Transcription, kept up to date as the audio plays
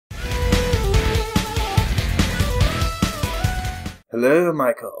Hello,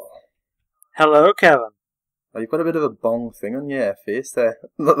 Michael. Hello, Kevin. Oh, you've got a bit of a bong thing on your face there.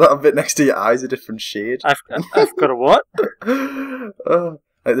 That bit next to your eyes, a different shade. I've got a what? Oh,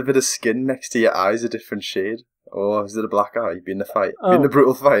 like the bit of skin next to your eyes, a different shade. Oh, is it a black eye? You've been in a fight. Oh, been in a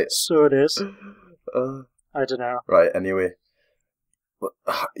brutal fight. So it is. I don't know. Right, anyway.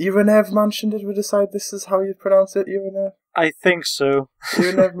 Eronev Mansion, did we decide this is how you pronounce it, Eronev? I think so.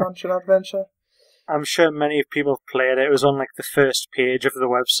 Eronev Mansion Adventure? I'm sure many people have played it. It was on like the first page of the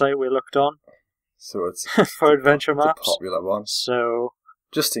website we looked on. So it's for adventure maps. It's a popular one. So,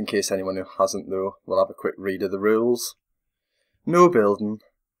 just in case anyone who hasn't though, we'll have a quick read of the rules. No building.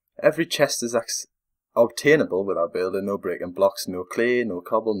 Every chest is obtainable without building. No breaking blocks, no clay, no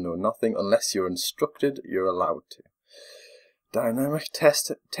cobble, no nothing. Unless you're instructed, you're allowed to. Dynamic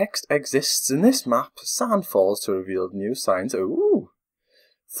text exists in this map. Sand falls to reveal new signs. Ooh.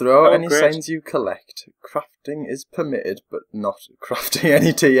 Throw out any signs you collect. Crafting is permitted, but not crafting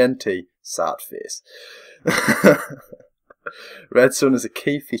any TNT. Sad face. Redstone is a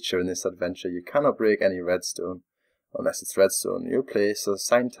key feature in this adventure. You cannot break any redstone. Unless it's redstone you place a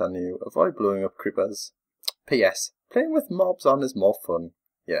sign telling you, avoid blowing up creepers. P.S. Playing with mobs on is more fun.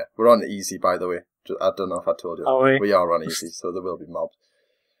 Yeah, we're on easy, by the way. I don't know if I told you. Are we? We are on easy, so there will be mobs.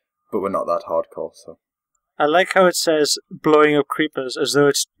 But we're not that hardcore, so... I like how it says blowing up creepers, as though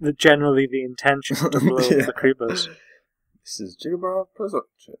it's generally the intention to blow up the creepers. This is Jubra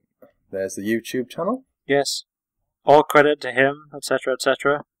Production. There's the YouTube channel. Yes. All credit to him, etc.,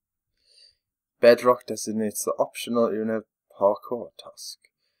 etc. Bedrock designates the optional Eronev parkour task.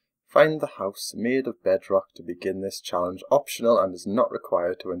 Find the house made of bedrock to begin this challenge. Optional and is not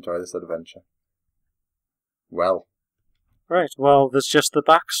required to enjoy this adventure. Well. Right, well, there's just the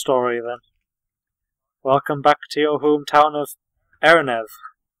backstory then. Welcome back to your hometown of Eronev.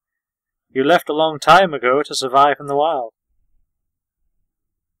 You left a long time ago to survive in the wild.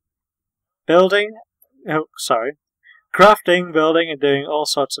 Crafting, building, and doing all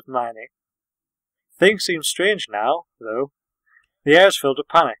sorts of mining. Things seem strange now, though. The air is filled with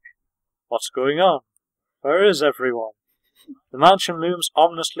panic. What's going on? Where is everyone? The mansion looms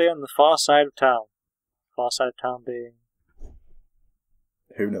ominously on the far side of town. Far side of town being...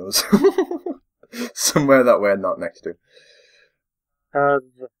 Who knows? Somewhere that we're not next to.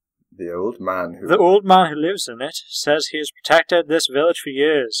 The old man who... The old man who lives in it says he has protected this village for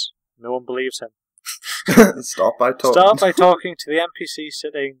years. No one believes him. Start by talking to the NPC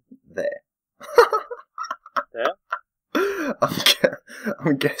sitting... there. There?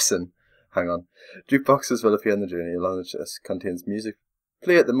 I'm guessing. Hang on. Jukeboxes will appear on the journey along the chest. Contains music.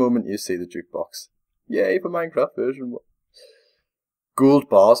 Play at the moment you see the jukebox. Yay for Minecraft version 1. Gold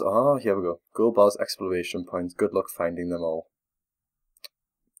bars. Ah, here we go. Gold bars, exploration points. Good luck finding them all.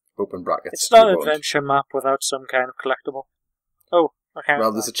 Open brackets. It's not an adventure map without some kind of collectible. Oh, okay.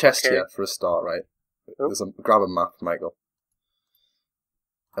 Well, there's a chest here for a start, right? Oh. Grab a map, Michael.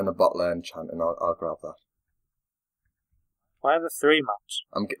 And a bottle of enchanting. I'll grab that. Why are there 3 maps?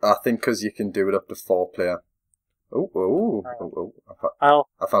 I think because you can do it up to 4 player. I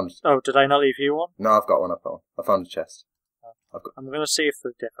found... Oh, did I not leave you one? No, I've got one. I found a chest. I'm going to see if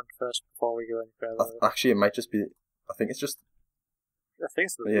they're different first before we go any further. Actually, it might just be... I think it's just... I think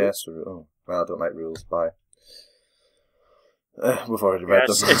it's the rules. Yeah, it's the rules. Well, I don't like rules. Bye. We've already read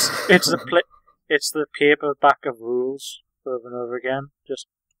them. It's the paperback of rules over and over again. Just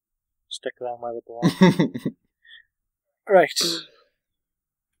stick them where they belong. Right.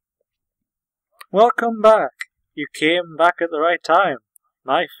 Welcome back. You came back at the right time.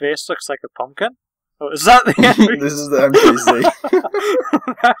 My face looks like a pumpkin. Oh, is that the NPC? This is the NPC.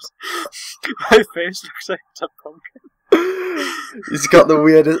 My face looks like it's a pumpkin. He's got the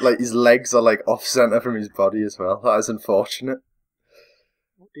weirdest, like, his legs are, like, off-centre from his body as well. That is unfortunate.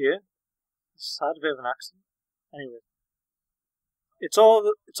 Oh dear. This had a bit of an accident. Anyway. It's all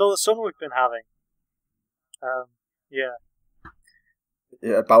the sun we've been having. Yeah.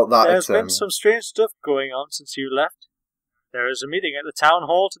 Yeah, about that. There's been some strange stuff going on since you left. There is a meeting at the town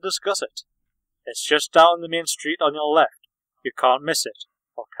hall to discuss it. It's just down the main street on your left. You can't miss it.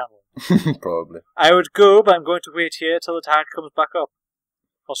 Or can we? Probably. I would go, but I'm going to wait here till the tide comes back up.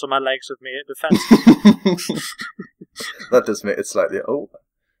 Also, my legs have made it defensive. That does make it slightly... Oh,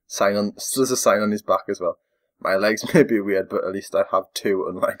 there's a sign on his back as well. My legs may be weird, but at least I have 2,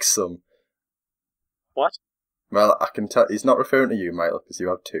 unlike some. What? Well, I can tell... He's not referring to you, Michael, because you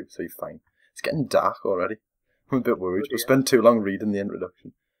have 2, so you're fine. It's getting dark already. I'm a bit worried. We've spent too long reading the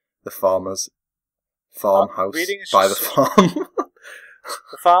introduction. The farmer's farmhouse by the farm.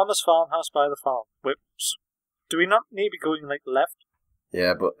 The farmer's farmhouse by the farm. Wait, do we not need to be going, like, left?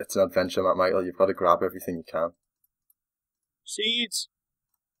 Yeah, but it's an adventure map, Michael. You've got to grab everything you can. Seeds!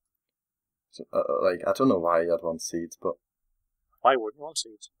 Like, I don't know why I'd want seeds, but Why wouldn't you want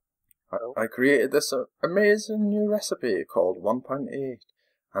seeds? I created this amazing new recipe called 1.8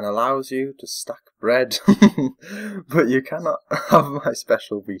 and allows you to stack bread. But you cannot have my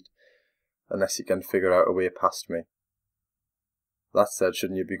special wheat unless you can figure out a way past me. That said,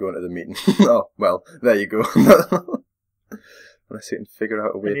 shouldn't you be going to the meeting? Oh, well, there you go. Unless you can figure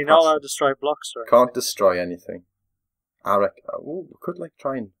out a way And you're past not allowed to destroy blocks or anything. Can't destroy anything. I reckon. Oh, we could like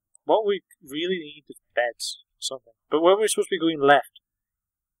try and. What we really need is beds or something. But where are we supposed to be going left?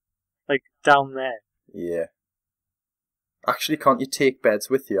 Like, down there. Yeah. Actually, can't you take beds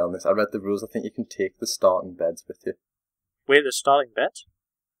with you on this? I read the rules. I think you can take the starting beds with you. Wait, there's starting beds?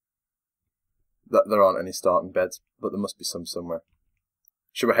 There aren't any starting beds, but there must be some somewhere.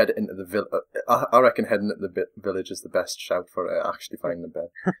 Should we head into the village? I reckon heading into the village is the best shout for actually finding a bed.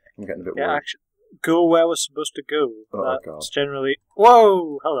 I'm getting a bit worried. Yeah, actually, go where we're supposed to go. Oh, That's God. generally...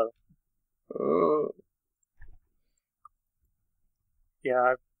 Whoa! Hello. Oh.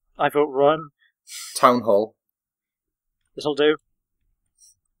 Yeah, I vote run. Town hall. This'll do.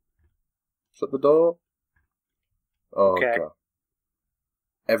 Shut the door. Oh, Okay. God.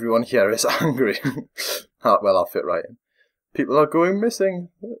 Everyone here is angry. Well, I'll fit right in. People are going missing.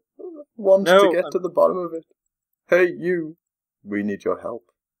 Want to get to the bottom of it. Hey, you. We need your help.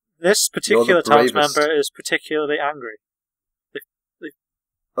 This particular townsmember is particularly angry.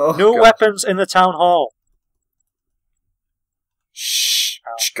 Oh, no God. weapons in the town hall. Shh.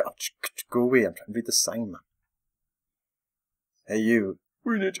 Go away. I'm trying to read the sign, man. Hey, you.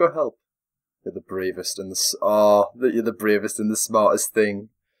 We need your help. You're the bravest and you're the bravest and the smartest thing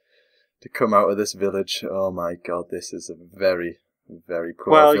to come out of this village. Oh my God, this is a very, very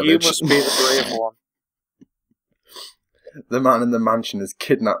poor village. Well, you must be the brave one. The man in the mansion is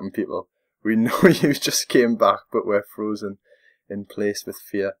kidnapping people. We know you just came back, but we're frozen in place with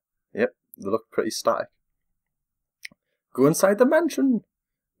fear. Yep, they look pretty static. Go inside the mansion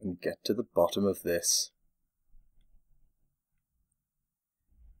and get to the bottom of this.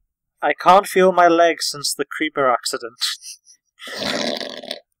 I can't feel my legs since the creeper accident.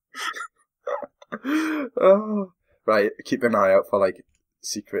 Oh, right, keep an eye out for like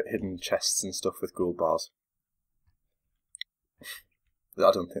secret hidden chests and stuff with gold bars.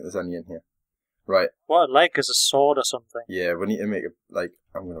 I don't think there's any in here. Right. What I'd like is a sword or something. Yeah, we need to make it like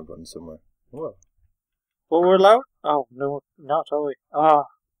I'm gonna run somewhere. Whoa. Well, we're allowed? Oh, no, not are we? Ah.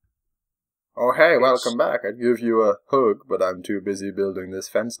 Oh, hey, welcome back. I'd give you a hug, but I'm too busy building this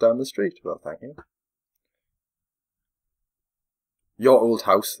fence down the street. Well, thank you. Your old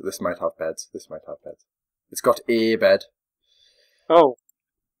house. This might have beds. This might have beds. It's got a bed. Oh.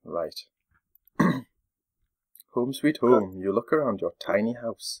 Right. Home sweet home. You look around your tiny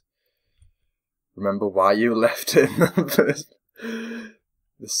house. Remember why you left it in the first...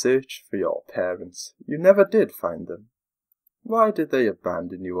 The search for your parents. You never did find them. Why did they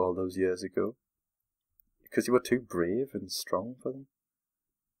abandon you all those years ago? Because you were too brave and strong for them?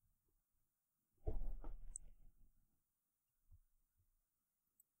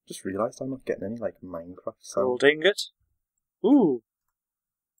 Just realised I'm not getting any, like, Minecraft sound. Gold ingot. Ooh.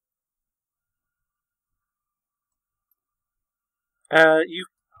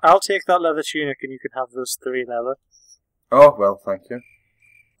 I'll take that leather tunic and you can have those 3 leather. Oh, well, thank you.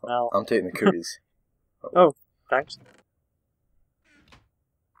 Well. I'm taking the cookies. Oh, thanks.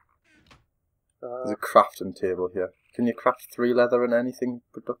 There's a crafting table here. Can you craft 3 leather and anything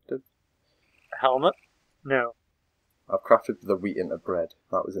productive? A helmet? No. I've crafted the wheat into bread.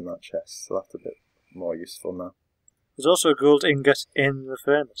 That was in that chest, so that's a bit more useful now. There's also a gold ingot in the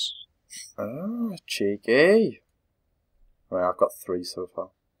furnace. Ah, cheeky. Right, I've got 3 so far.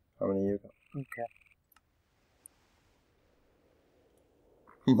 How many you got? Okay.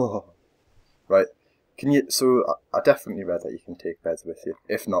 More. Right. Can you? So I definitely read that you can take beds with you.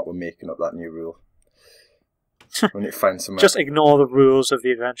 If not, we're making up that new rule. We need to find somewhere. Just ignore the rules of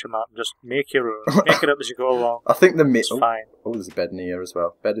the adventure map and just make your rules. Make it up as you go along. I think It's fine. Oh, there's a bed in here as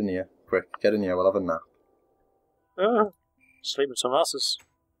well. Bed in here. Quick, get in here. We'll have a nap. Sleep in someone else's.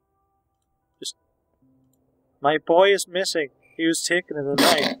 My boy is missing. He was taken in the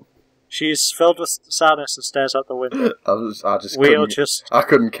night. She is filled with sadness and stares out the window. I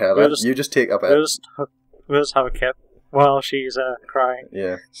couldn't care less. You just take a bed. We'll just have a kip while she's crying.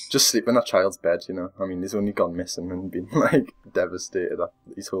 Yeah, just sleep in a child's bed, you know. I mean, he's only gone missing and been, like, devastated at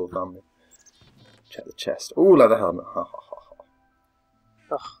his whole family. Check the chest. Oh, leather helmet. Ha ha ha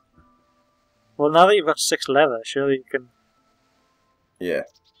ha. Well, now that you've got 6 leather, surely you can... Yeah.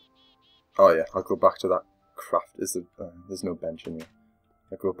 Oh yeah, I'll go back to that craft. There's no bench in here.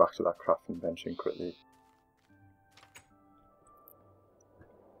 I'll go back to that crafting bench and quickly.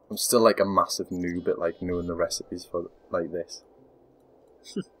 I'm still like a massive noob at like knowing the recipes for like this.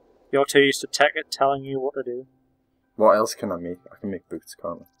 You're too used to tekkit telling you what to do. What else can I make? I can make boots,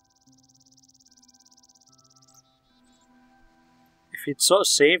 can't I? If you'd sort of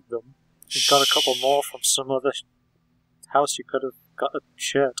saved them, and got a couple more from some other house, you could have got a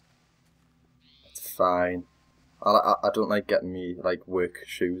shirt. It's fine. I don't like getting me like work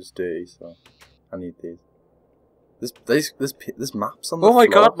shoes dirty, so I need these. There's maps on the floor. Oh my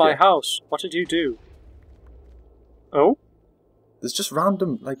god, my here. house! What did you do? Oh? There's just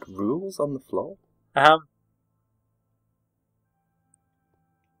random like rules on the floor. That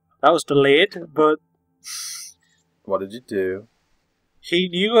was delayed, but What did you do? he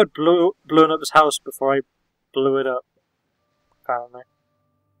knew I'd blown up his house before I blew it up. Apparently.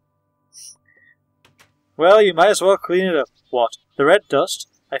 Well, you might as well clean it up. What? The red dust?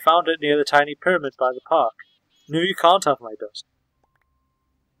 I found it near the tiny pyramid by the park. No, you can't have my dust.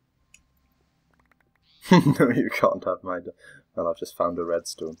 No, you can't have my. Well, I've just found a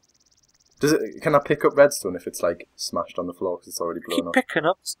redstone. Can I pick up redstone if it's like smashed on the floor because it's already blown Keep up? picking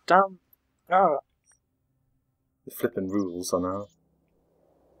up. Damn. Oh. The flipping rules on now.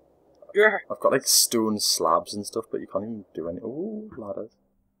 Yeah. I've got like stone slabs and stuff, but you can't even do any. Ooh, ladders.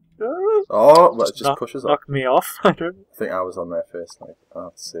 Oh, Oh, well, it just pushes knock off. me off. I don't. I think I was on there first. Like, I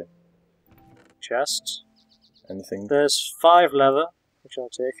have to see. Chests. Anything? There's 5 leather, which I'll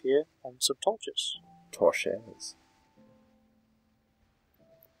take here, and some torches. Torches.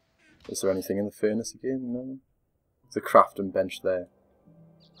 Is there anything in the furnace again? No. There's a crafting bench there.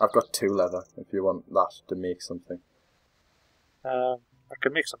 I've got 2 leather if you want that to make something. I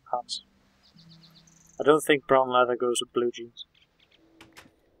can make some pants. I don't think brown leather goes with blue jeans.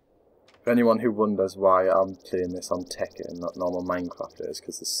 For anyone who wonders why I'm playing this on tekkit and not normal Minecraft, it is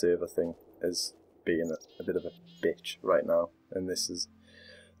because the server thing is being a bit of a bitch right now. And this is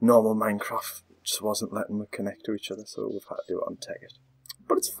normal Minecraft just wasn't letting me connect to each other, so we've had to do it on tekkit.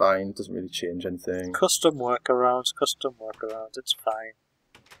 But it's fine, it doesn't really change anything. Custom workarounds, it's fine.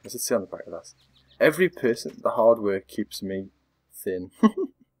 What does it say on the back of that? Every person, the hard work keeps me thin.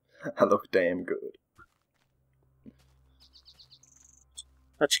 I look damn good.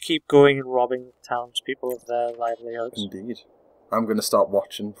 Let's keep going and robbing townspeople of their livelihoods. Indeed. I'm going to start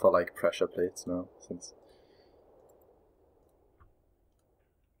watching for like pressure plates now, since...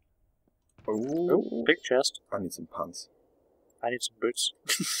 Oh, big chest. I need some pants. I need some boots.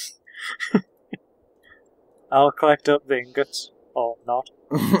 I'll collect up the ingots. Or not.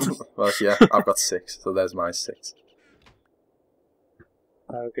 Well, yeah, I've got 6, so there's my 6.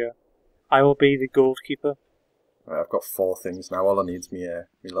 There we go. I will be the gold keeper. Right, I've got 4 things now. All I need is me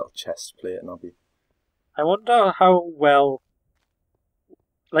little chest plate, and I'll be... I wonder how well...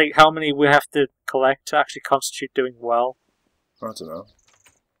 Like, how many we have to collect to actually constitute doing well. I don't know.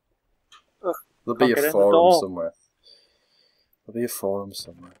 Ugh, There'll be can't get a in the forum door. somewhere. There'll be a forum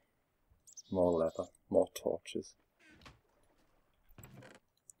somewhere. More leather, more torches.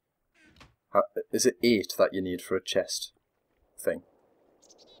 Is it 8 that you need for a chest thing?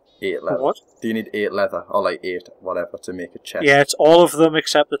 8 leather. What? Do you need 8 leather, or like 8 whatever, to make a chest? Yeah, it's all of them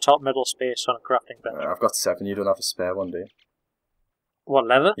except the top middle space on a crafting bench. I've got 7. You don't have a spare one, do you? What,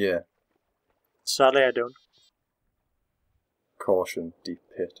 leather? Yeah. Sadly, I don't. Caution, deep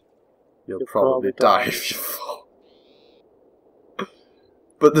pit. You'll You'll probably probably die if you fall.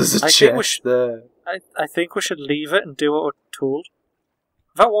 But there's a I think we chest there. I think we should leave it and do what we're told.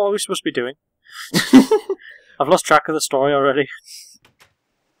 Is that what we're supposed to be doing? I've lost track of the story already.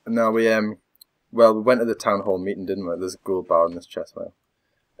 No, we went to the town hall meeting, didn't we? There's a gold bar in this chest, man.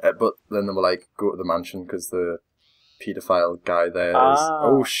 But then they were like, go to the mansion because the paedophile guy there is...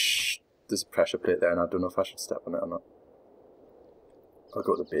 Oh, there's a pressure plate there and I don't know if I should step on it or not. I'll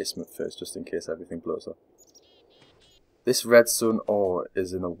go to the basement first just in case everything blows up. This redstone ore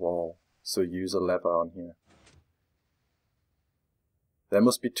is in a wall, so use a lever on here. There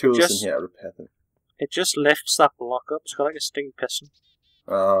must be tools in here to repair them. It just lifts that block up. It's got like a sticky piston.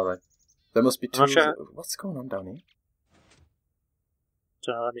 Alright. There must be I'm not tools... sure. What's going on down here?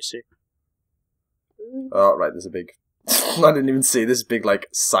 Don't know, let me see. Oh, right, there's a big... I didn't even see this big, like,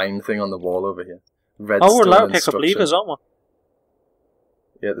 sign thing on the wall over here. Redstone Oh, we're allowed to pick up instruction. levers, aren't we?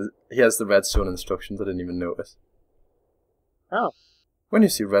 Yeah, he has the redstone instructions, I didn't even notice. Oh. When you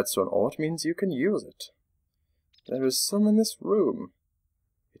see redstone ore, it means you can use it. There is some in this room.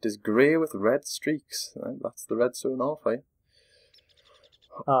 It is grey with red streaks. That's the redstone ore for you.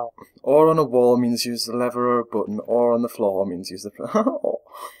 Oh. Ore on a wall means use the lever or a button. Ore on the floor means use the...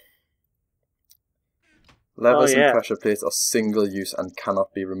 Levers and pressure plates are single use and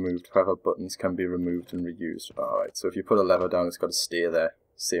cannot be removed. However, buttons can be removed and reused. Alright, so if you put a lever down, it's got to stay there.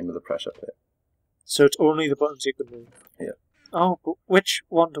 Same with the pressure plate. So it's only the buttons you can move? Yeah. Oh, but which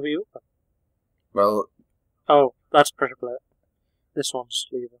one do we open? Well... Oh, that's pressure plate. This one's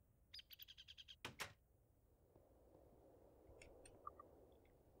lever.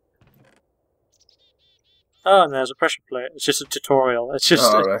 Oh, and there's a pressure plate. It's just a tutorial. It's just...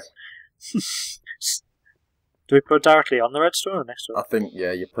 Oh, right. Do we put it directly on the redstone or next to it? I think,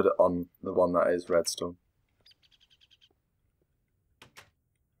 yeah, you put it on the one that is redstone.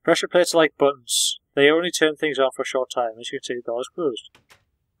 Pressure plates are like buttons. They only turn things on for a short time. As you can see, the door is closed.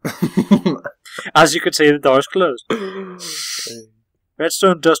 As you can see, the door is closed.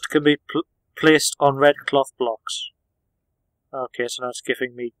 Redstone dust can be placed on red cloth blocks. Okay, so now it's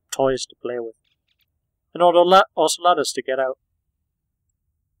giving me toys to play with. And also ladders to get out.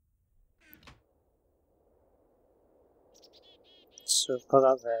 So put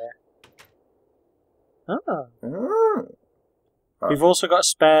that there. Ah. We've also got a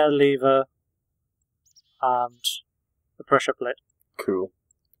spare lever and a pressure plate. Cool.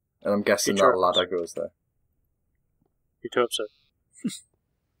 And I'm guessing that ladder goes there. You'd hope so.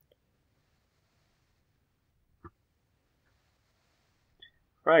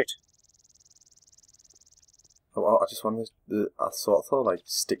 Right. Oh, I just wanted I sort of thought like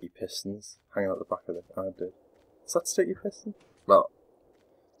sticky pistons hanging out the back of it. I did. Is that sticky piston? Well,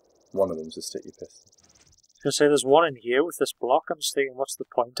 one of them's a sticky piston. I was going to say there's one in here with this block. I'm just thinking, what's the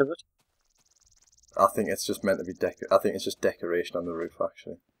point of it? I think it's just meant to be I think it's just decoration on the roof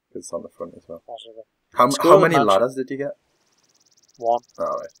actually, because it's on the front as well. Possibly. How many ladders did you get? One. Oh,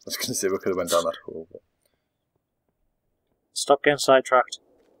 right. I was going to say we could have went down that hole. But... Stop getting sidetracked.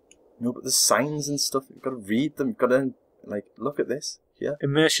 No, but there's signs and stuff. You've got to read them. You've got to, like, look at this. Yeah.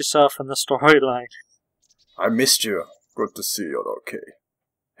 Immerse yourself in the storyline. I missed you. Good to see you're okay.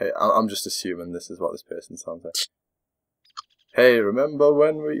 Hey, I'm just assuming this is what this person sounds like. Hey, remember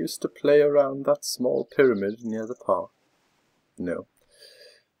when we used to play around that small pyramid near the park? No.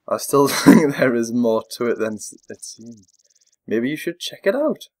 I still think there is more to it than it seems. Maybe you should check it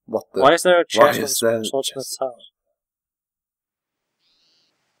out. Why is there a chest on the swordsmith's house?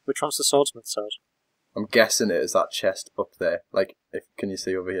 Which one's the swordsmith's house? I'm guessing it is that chest up there. Like, can you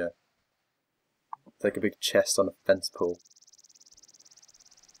see over here? It's like a big chest on a fence pole.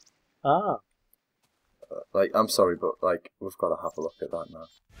 Ah. Like, I'm sorry, but like, we've got to have a look at that now.